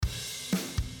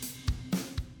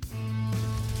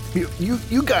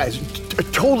You guys are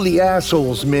totally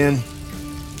assholes, man.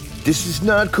 This is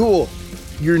not cool.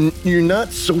 You're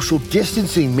not social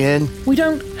distancing, man. We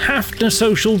don't have to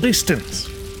social distance.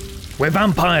 We're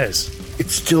vampires.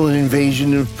 It's still an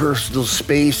invasion of personal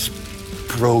space,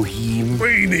 Brohim.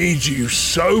 We need you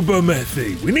sober,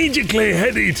 Methy. We need you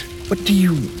clear-headed. What do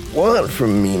you want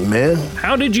from me, man?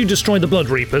 How did you destroy the Blood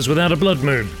Reapers without a blood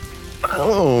moon? I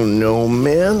don't know,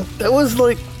 man. That was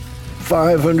like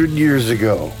 500 years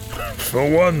ago. For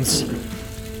once,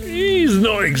 he's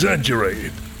not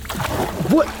exaggerating.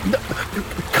 What? No,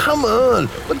 come on.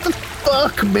 What the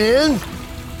fuck, man?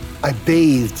 I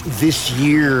bathed this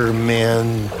year,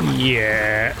 man.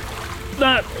 Yeah,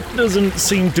 that doesn't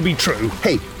seem to be true.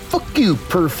 Hey, fuck you,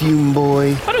 perfume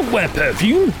boy. I don't wear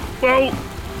perfume. Well,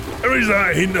 there is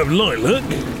that hint of lilac.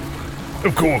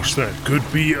 Of course, that could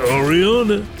be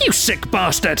Ariana. You sick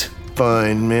bastard.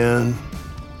 Fine, man.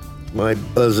 My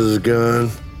buzz is gone.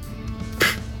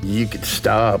 You could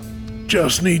stop.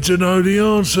 Just need to know the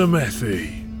answer,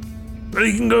 Methy. And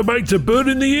he can go back to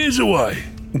burning the years away.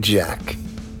 Jack,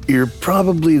 you're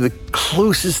probably the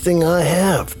closest thing I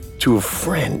have to a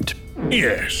friend.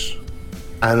 Yes.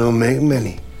 I don't make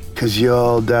many, 'cause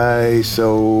y'all die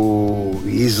so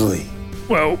easily.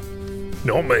 Well,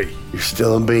 not me. You're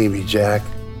still a baby, Jack.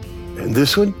 And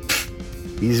this one,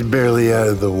 he's barely out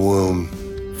of the womb.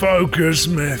 Focus,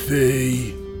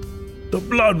 Methy. The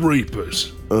Blood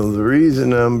Reapers. Well, the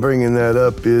reason I'm bringing that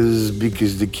up is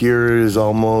because the cure is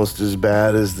almost as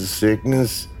bad as the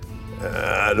sickness.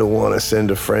 I don't want to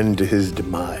send a friend to his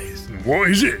demise. What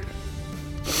is it?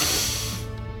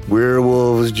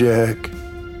 Werewolves, Jack.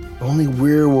 Only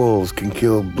werewolves can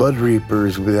kill Blood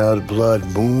Reapers without a blood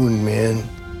moon, man.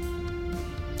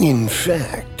 In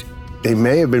fact, they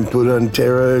may have been put on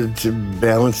Terra to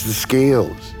balance the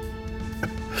scales.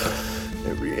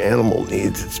 Every animal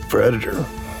needs its predator.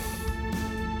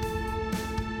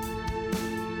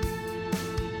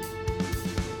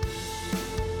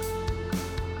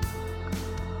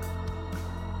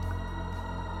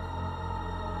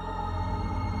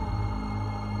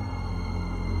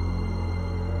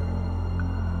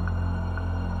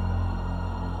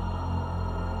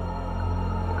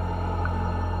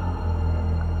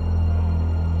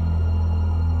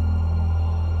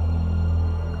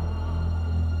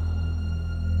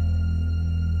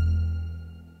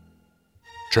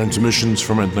 Transmissions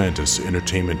from Atlantis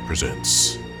Entertainment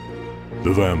presents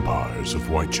The Vampires of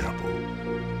Whitechapel.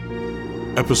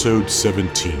 Episode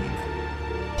 17,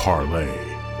 Parley.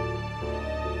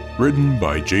 Written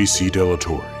by J.C.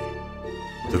 Delatorre.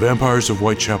 The Vampires of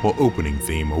Whitechapel opening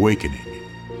theme, Awakening,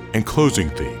 and closing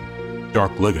theme,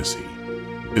 Dark Legacy,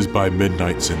 is by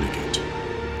Midnight Syndicate.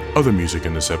 Other music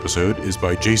in this episode is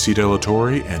by J.C.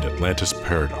 Delatorre and Atlantis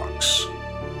Paradox.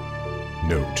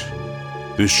 Note: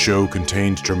 this show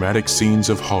contains dramatic scenes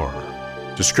of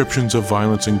horror, descriptions of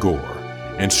violence and gore,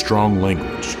 and strong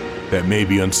language that may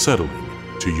be unsettling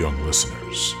to young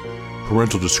listeners.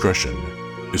 Parental discretion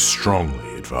is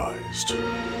strongly advised.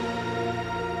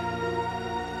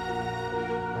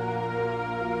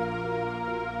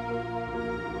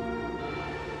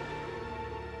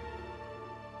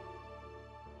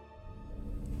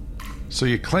 So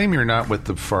you claim you're not with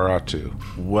the Faratu.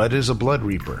 What is a Blood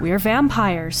Reaper? We're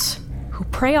vampires who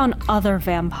prey on other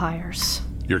vampires.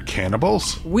 You're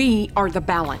cannibals? We are the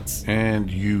balance. And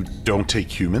you don't take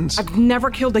humans? I've never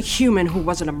killed a human who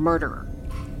wasn't a murderer.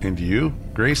 And you,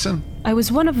 Grayson? I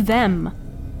was one of them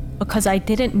because I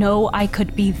didn't know I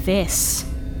could be this.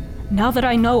 Now that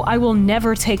I know, I will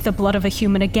never take the blood of a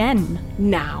human again.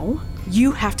 Now,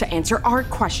 you have to answer our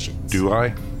questions. Do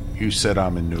I? You said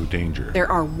I'm in no danger.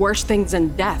 There are worse things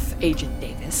than death, Agent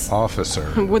Davis.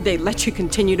 Officer. Would they let you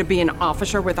continue to be an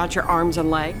officer without your arms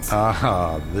and legs?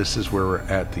 Aha, this is where we're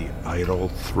at the idle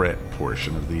threat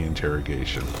portion of the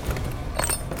interrogation.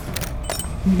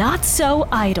 Not so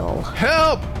idle.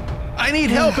 Help! I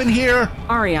need help in here!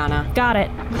 Ariana, Got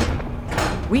it.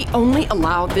 we only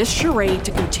allow this charade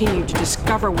to continue to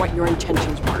discover what your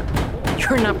intentions were.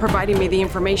 You're not providing me the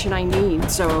information I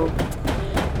need, so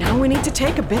now we need to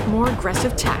take a bit more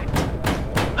aggressive tact.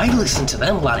 I listen to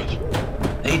them, laddie.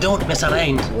 They don't mess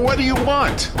around. What do you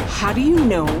want? How do you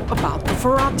know about the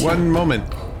Faratu? One moment.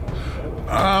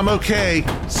 I'm okay.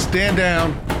 Stand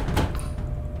down.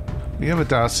 We have a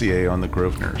dossier on the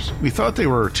Grosvenors. We thought they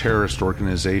were a terrorist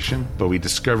organization, but we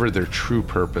discovered their true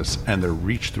purpose and their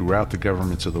reach throughout the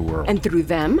governments of the world. And through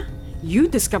them, you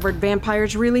discovered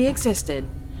vampires really existed.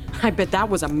 I bet that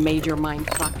was a major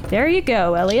mindfuck. There you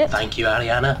go, Elliot. Thank you,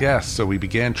 Ariana. Yes, so we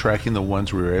began tracking the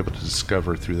ones we were able to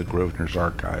discover through the Grosvenors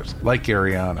archives, like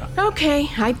Ariana. Okay,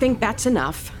 I think that's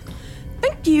enough.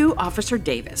 Think Except you, Officer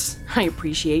Davis. I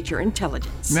appreciate your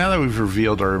intelligence. Now that we've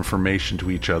revealed our information to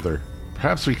each other,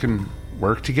 perhaps we can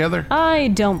work together? I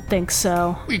don't think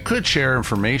so. We could share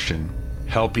information,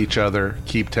 help each other,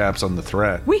 keep tabs on the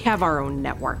threat, We have our own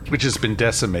network. which has been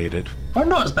decimated. We're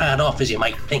not as bad off as you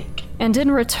might think. And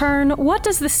in return, what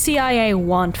does the CIA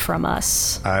want from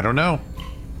us? I don't know.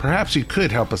 Perhaps you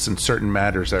could help us in certain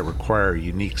matters that require a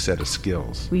unique set of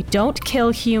skills. We don't kill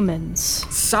humans.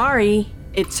 Sorry,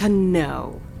 it's a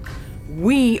no.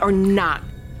 We are not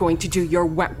going to do your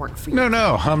wet work for you.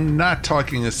 No, I'm not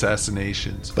talking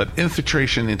assassinations, but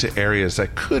infiltration into areas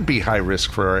that could be high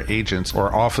risk for our agents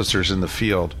or officers in the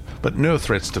field, but no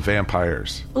threats to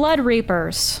vampires. Blood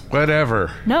Reapers.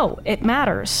 Whatever. No, it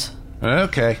matters.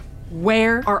 Okay.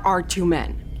 Where are our two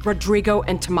men, Rodrigo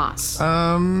and Tomas?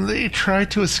 They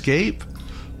tried to escape,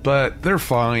 but they're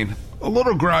fine. A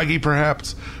little groggy,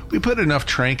 perhaps. We put enough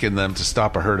trank in them to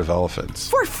stop a herd of elephants.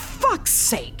 For fuck's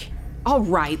sake! All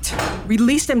right,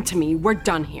 release them to me. We're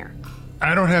done here.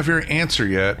 I don't have your answer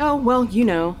yet. Oh, well, you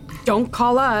know, don't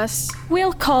call us.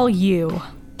 We'll call you.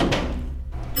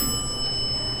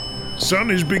 Sun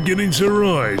is beginning to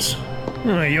rise.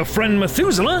 Your friend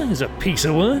Methuselah is a piece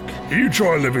of work. You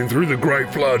try living through the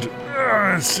Great Flood.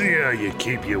 See how you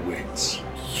keep your wits.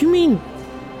 You mean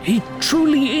he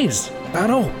truly is that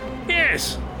old?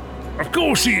 Yes, of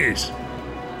course he is.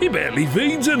 He barely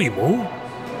feeds anymore.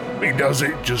 He does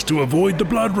it just to avoid the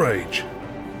blood rage.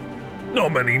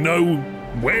 Not many know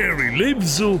where he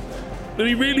lives or that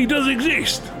he really does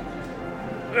exist.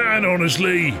 And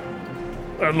honestly,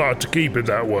 I'd like to keep it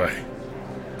that way.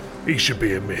 He should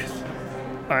be a myth.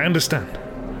 I understand.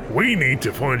 We need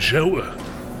to find shelter.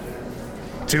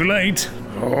 Too late.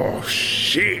 Oh,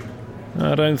 shit.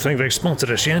 I don't think they've spotted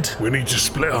us yet. We need to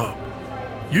split up.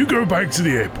 You go back to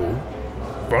the airport.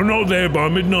 If I'm not there by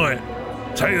midnight,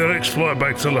 take the next flight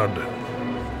back to London.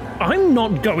 I'm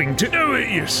not going to. Do it,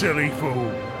 you silly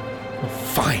fool.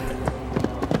 Fine.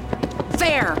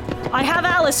 There! I have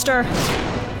Alistair.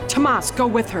 Tomas, go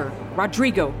with her.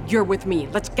 Rodrigo, you're with me.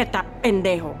 Let's get that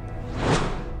pendejo.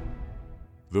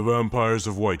 The Vampires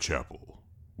of Whitechapel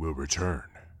will return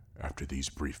after these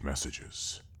brief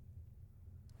messages.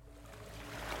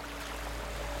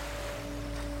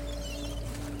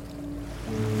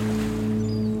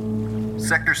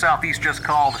 Sector Southeast just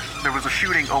called. There was a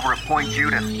shooting over at Point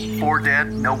Judith. 4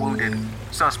 dead, no wounded.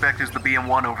 Suspect is the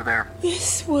BM-1 over there.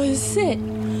 This was it.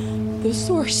 The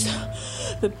source.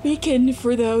 The beacon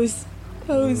for those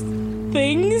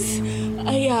things.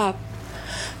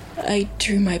 I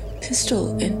drew my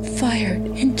pistol and fired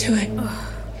into it.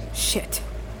 Shit.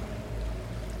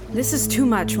 This is too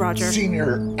much, Roger.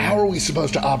 Senior, how are we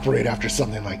supposed to operate after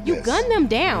something like this? You gunned them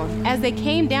down as they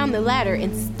came down the ladder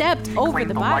and stepped over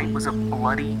the body. light was a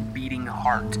bloody, beating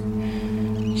heart.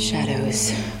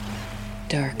 Shadows.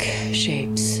 Dark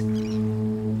shapes.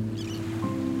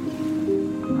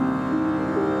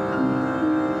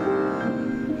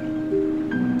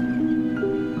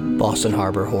 Boston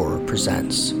Harbor Horror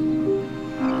presents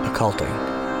Occulting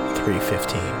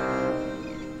 315.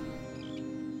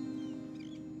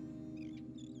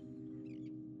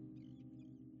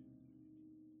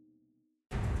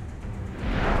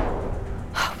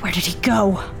 Where did he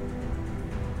go?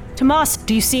 Tomas,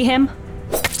 do you see him?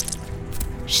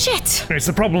 Shit! It's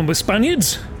the problem with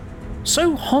Spaniards.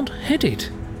 So hot-headed.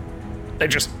 They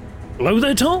just blow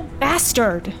their top.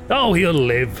 Bastard! Oh, he'll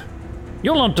live.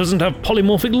 Your lot doesn't have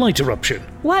polymorphic light eruption.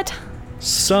 What?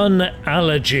 Sun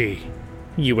allergy.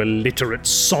 You illiterate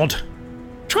sod.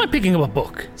 Try picking up a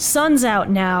book. Sun's out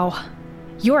now.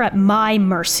 You're at my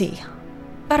mercy.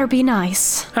 Better be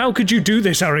nice. How could you do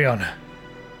this, Ariana?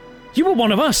 You were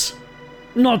one of us,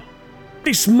 not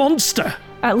this monster.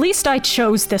 At least I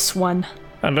chose this one.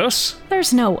 And us?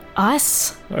 There's no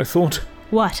us. I thought.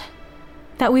 What?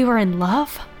 That we were in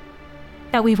love?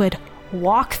 That we would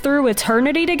walk through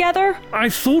eternity together? I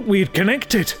thought we had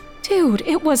connected. Dude,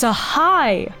 it was a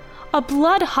high. A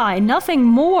blood high, nothing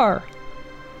more.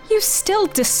 You still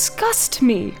disgust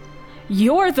me.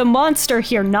 You're the monster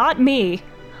here, not me.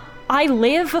 I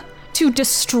live to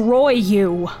destroy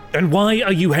you. Then why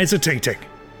are you hesitating?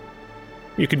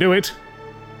 You can do it.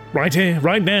 Right here,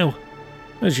 right now.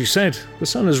 As you said, the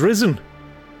sun has risen.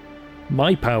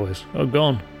 My powers are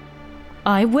gone.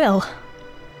 I will.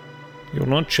 You're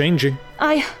not changing.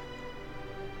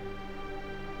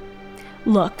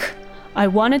 Look, I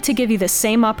wanted to give you the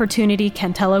same opportunity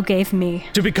Cantello gave me.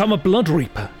 To become a Blood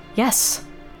Reaper? Yes.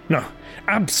 No,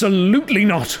 absolutely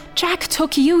not. Jack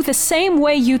took you the same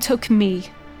way you took me.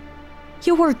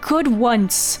 You were good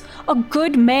once. A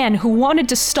good man who wanted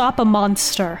to stop a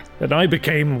monster. And I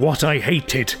became what I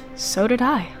hated. So did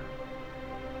I.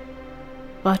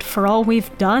 But for all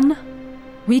we've done,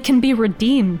 we can be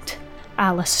redeemed,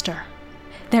 Alistair.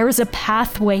 There is a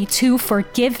pathway to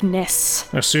forgiveness.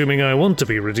 Assuming I want to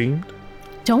be redeemed.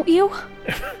 Don't you?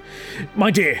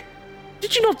 My dear,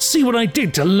 did you not see what I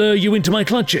did to lure you into my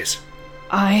clutches?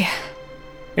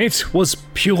 It was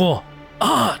pure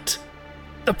art.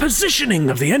 The positioning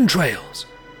of the entrails.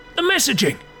 The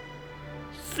messaging.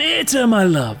 Theatre, my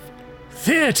love.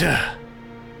 Theatre.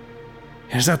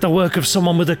 Is that the work of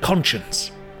someone with a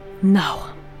conscience? No.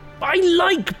 I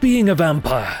like being a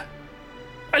vampire.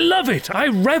 I love it. I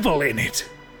revel in it.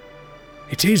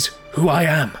 It is who I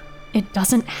am. It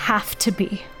doesn't have to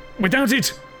be. Without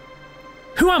it,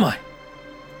 who am I?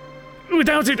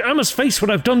 Without it, I must face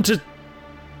what I've done to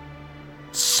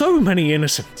so many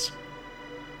innocents.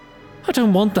 I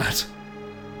don't want that.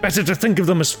 Better to think of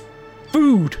them as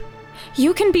food.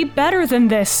 You can be better than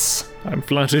this. I'm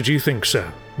flattered you think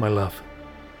so, my love.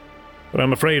 But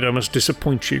I'm afraid I must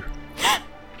disappoint you.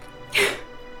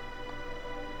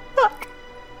 Fuck.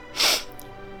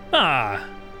 Ah.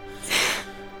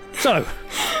 So,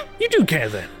 you do care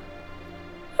then?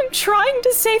 I'm trying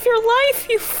to save your life,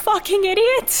 you fucking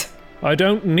idiot. I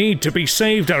don't need to be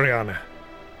saved, Ariana.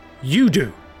 You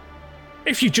do.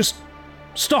 If you just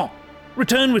stop,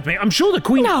 return with me, I'm sure the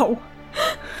Queen... No.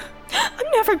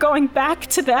 I'm never going back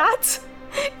to that.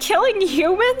 Killing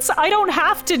humans? I don't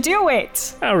have to do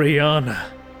it. Ariana,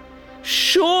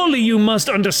 surely you must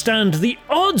understand the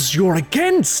odds you're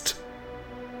against.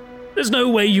 There's no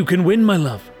way you can win, my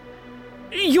love.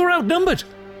 You're outnumbered.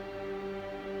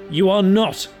 You are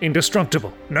not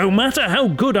indestructible, no matter how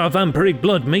good our vampiric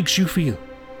blood makes you feel.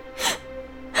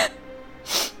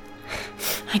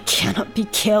 I cannot be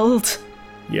killed.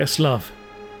 Yes, love.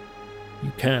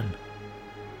 You can.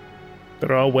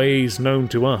 There are ways known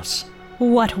to us.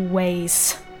 What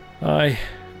ways? I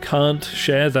can't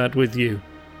share that with you.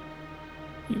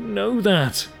 You know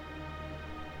that.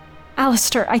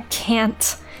 Alistair, I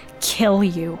can't kill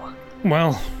you.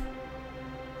 Well,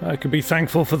 I can be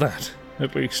thankful for that,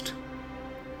 at least.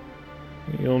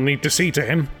 You'll need to see to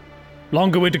him.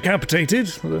 Longer we're decapitated,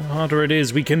 the harder it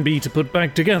is we can be to put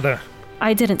back together.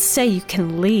 I didn't say you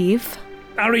can leave.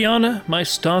 Ariana, my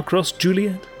star-crossed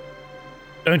Juliet.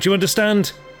 Don't you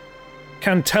understand?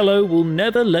 Cantello will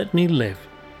never let me live.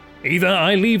 Either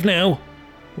I leave now,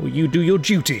 or you do your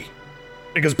duty.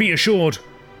 Because be assured,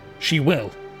 she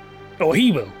will. Or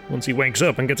he will, once he wakes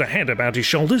up and gets a head about his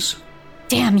shoulders.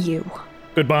 Damn you.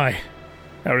 Goodbye,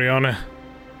 Ariana.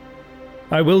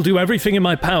 I will do everything in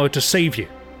my power to save you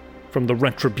from the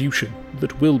retribution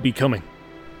that will be coming.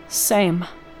 Same.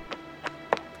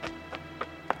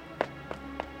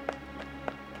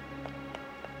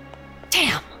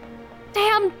 Damn!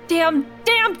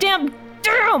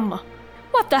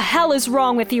 What the hell is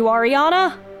wrong with you,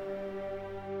 Ariana?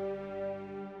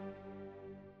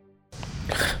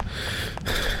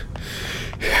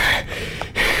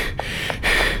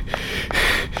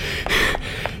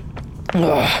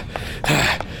 Oh,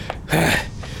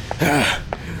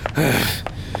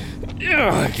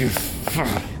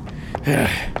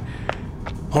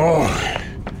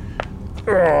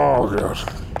 God.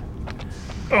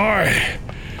 I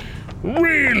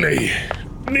really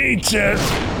need to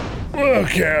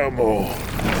work out more.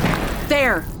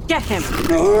 There, get him.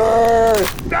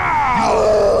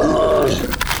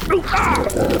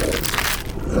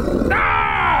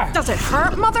 Does it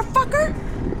hurt, motherfucker?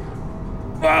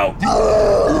 Well,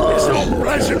 it's not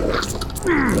pleasant.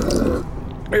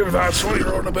 If that's what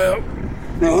you're on about.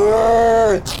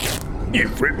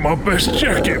 You've ripped my best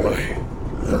jacket, mate.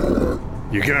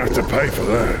 You're gonna have to pay for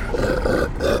that.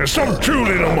 And stop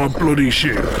drooling on my bloody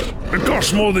shoes. It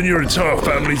costs more than your entire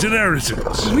family's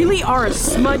inheritance. You really are a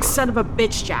smug son of a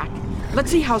bitch, Jack.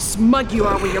 Let's see how smug you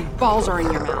are when your balls are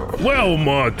in your mouth. Well,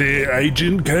 my dear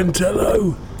Agent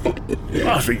Cantello,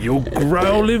 I think your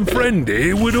growling friend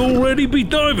here would already be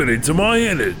diving into my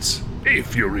innards,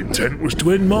 if your intent was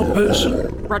to end my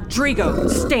person. Rodrigo,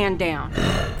 stand down.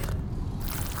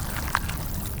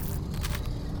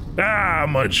 Ah,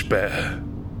 much better.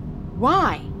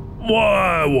 Why?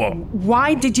 Why what?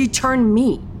 Why did you turn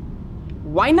me?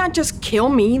 Why not just kill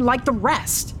me like the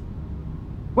rest?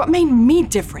 What made me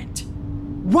different?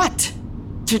 What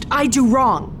did I do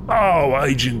wrong? Oh,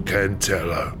 Agent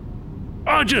Cantello,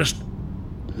 I just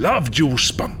loved your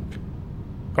spunk.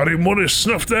 I didn't want to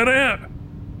snuff that out.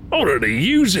 I wanted to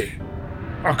use it.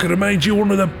 I could have made you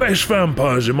one of the best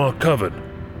vampires in my coven,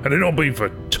 had it not been for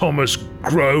Thomas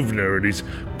Grosvenor and his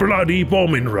bloody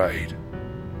bombing raid.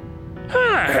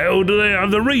 How the hell do they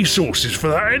have the resources for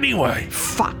that anyway?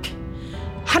 Fuck.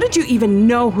 How did you even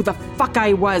know who the fuck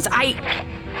I was?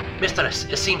 Mistress,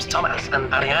 it seems Thomas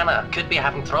and Ariana could be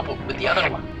having trouble with the other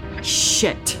one.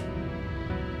 Shit.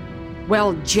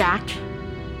 Well, Jack,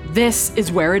 this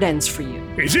is where it ends for you.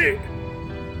 Is it?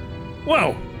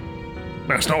 Well,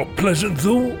 that's not a pleasant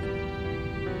thought.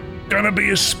 Gonna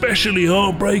be especially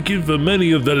heartbreaking for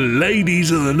many of the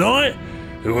ladies of the night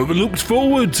who have looked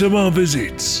forward to my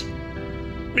visits.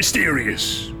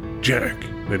 Mysterious, Jack,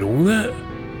 and all that.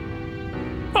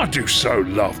 I do so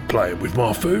love playing with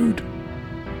my food.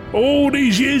 All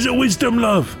these years of wisdom,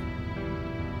 love.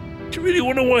 Do you really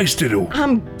want to waste it all?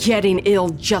 I'm getting ill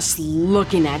just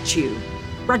looking at you.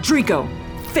 Rodrigo,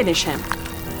 finish him.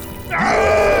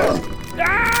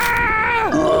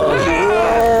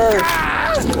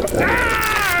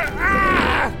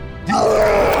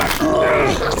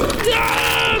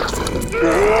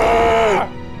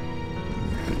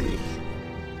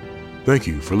 Thank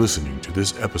you for listening to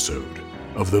this episode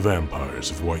of The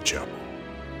Vampires of Whitechapel.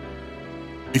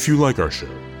 If you like our show,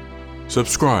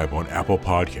 subscribe on Apple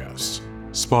Podcasts,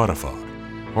 Spotify,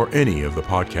 or any of the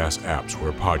podcast apps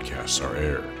where podcasts are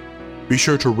aired. Be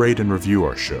sure to rate and review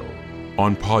our show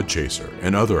on Podchaser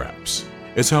and other apps.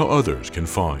 It's how others can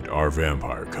find our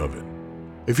vampire coven.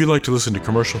 If you'd like to listen to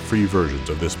commercial-free versions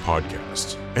of this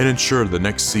podcast and ensure the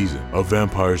next season of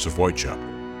Vampires of Whitechapel,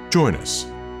 join us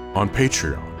on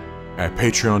Patreon at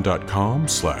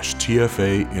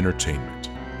patreon.com/TFA Entertainment.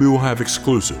 We will have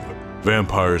exclusive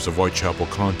Vampires of Whitechapel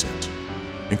content,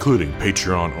 including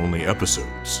Patreon-only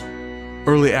episodes,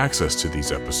 early access to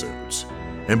these episodes,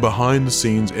 and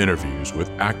behind-the-scenes interviews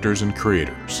with actors and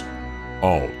creators,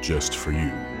 all just for you.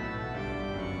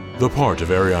 The part of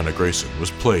Ariana Grayson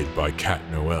was played by Kat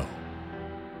Noel.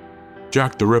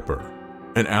 Jack the Ripper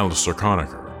and Alistair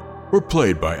Conacher were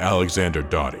played by Alexander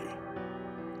Dottie.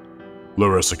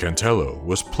 Larissa Cantello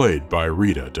was played by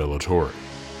Rita De La Torre.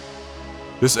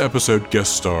 This episode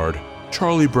guest starred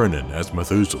Charlie Brennan as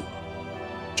Methuselah,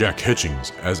 Jack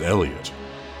Hitchings as Elliot,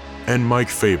 and Mike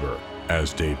Faber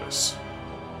as Davis.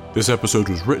 This episode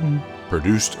was written,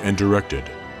 produced, and directed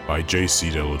by J.C.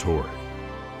 De La Torre.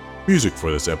 Music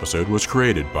for this episode was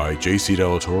created by J.C. De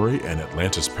La Torre and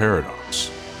Atlantis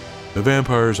Paradox. The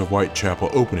Vampires of Whitechapel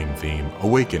opening theme,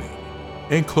 Awakening,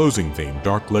 and closing theme,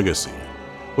 Dark Legacy,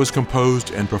 was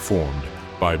composed and performed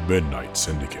by Midnight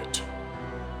Syndicate.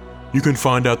 You can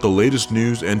find out the latest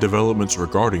news and developments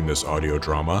regarding this audio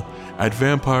drama at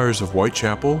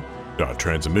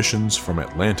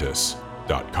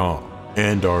vampiresofwhitechapel.transmissionsfromatlantis.com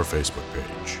and our Facebook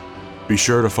page. Be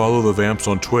sure to follow the Vamps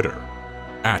on Twitter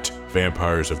at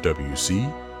VampiresofWC,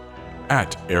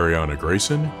 at Ariana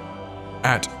Grayson,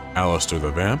 at Alistair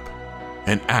the Vamp,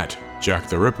 and at Jack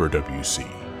the Ripper WC.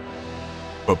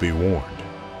 But be warned,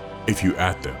 if you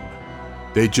at them,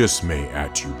 they just may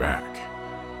at you back.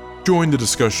 Join the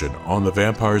discussion on the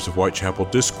Vampires of Whitechapel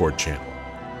Discord channel,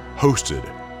 hosted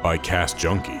by Cast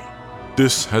Junkie.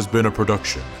 This has been a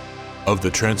production of the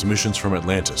Transmissions from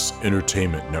Atlantis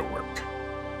Entertainment Network.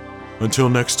 Until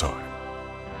next time,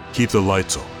 keep the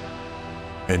lights on,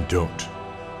 and don't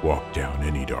walk down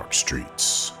any dark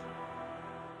streets.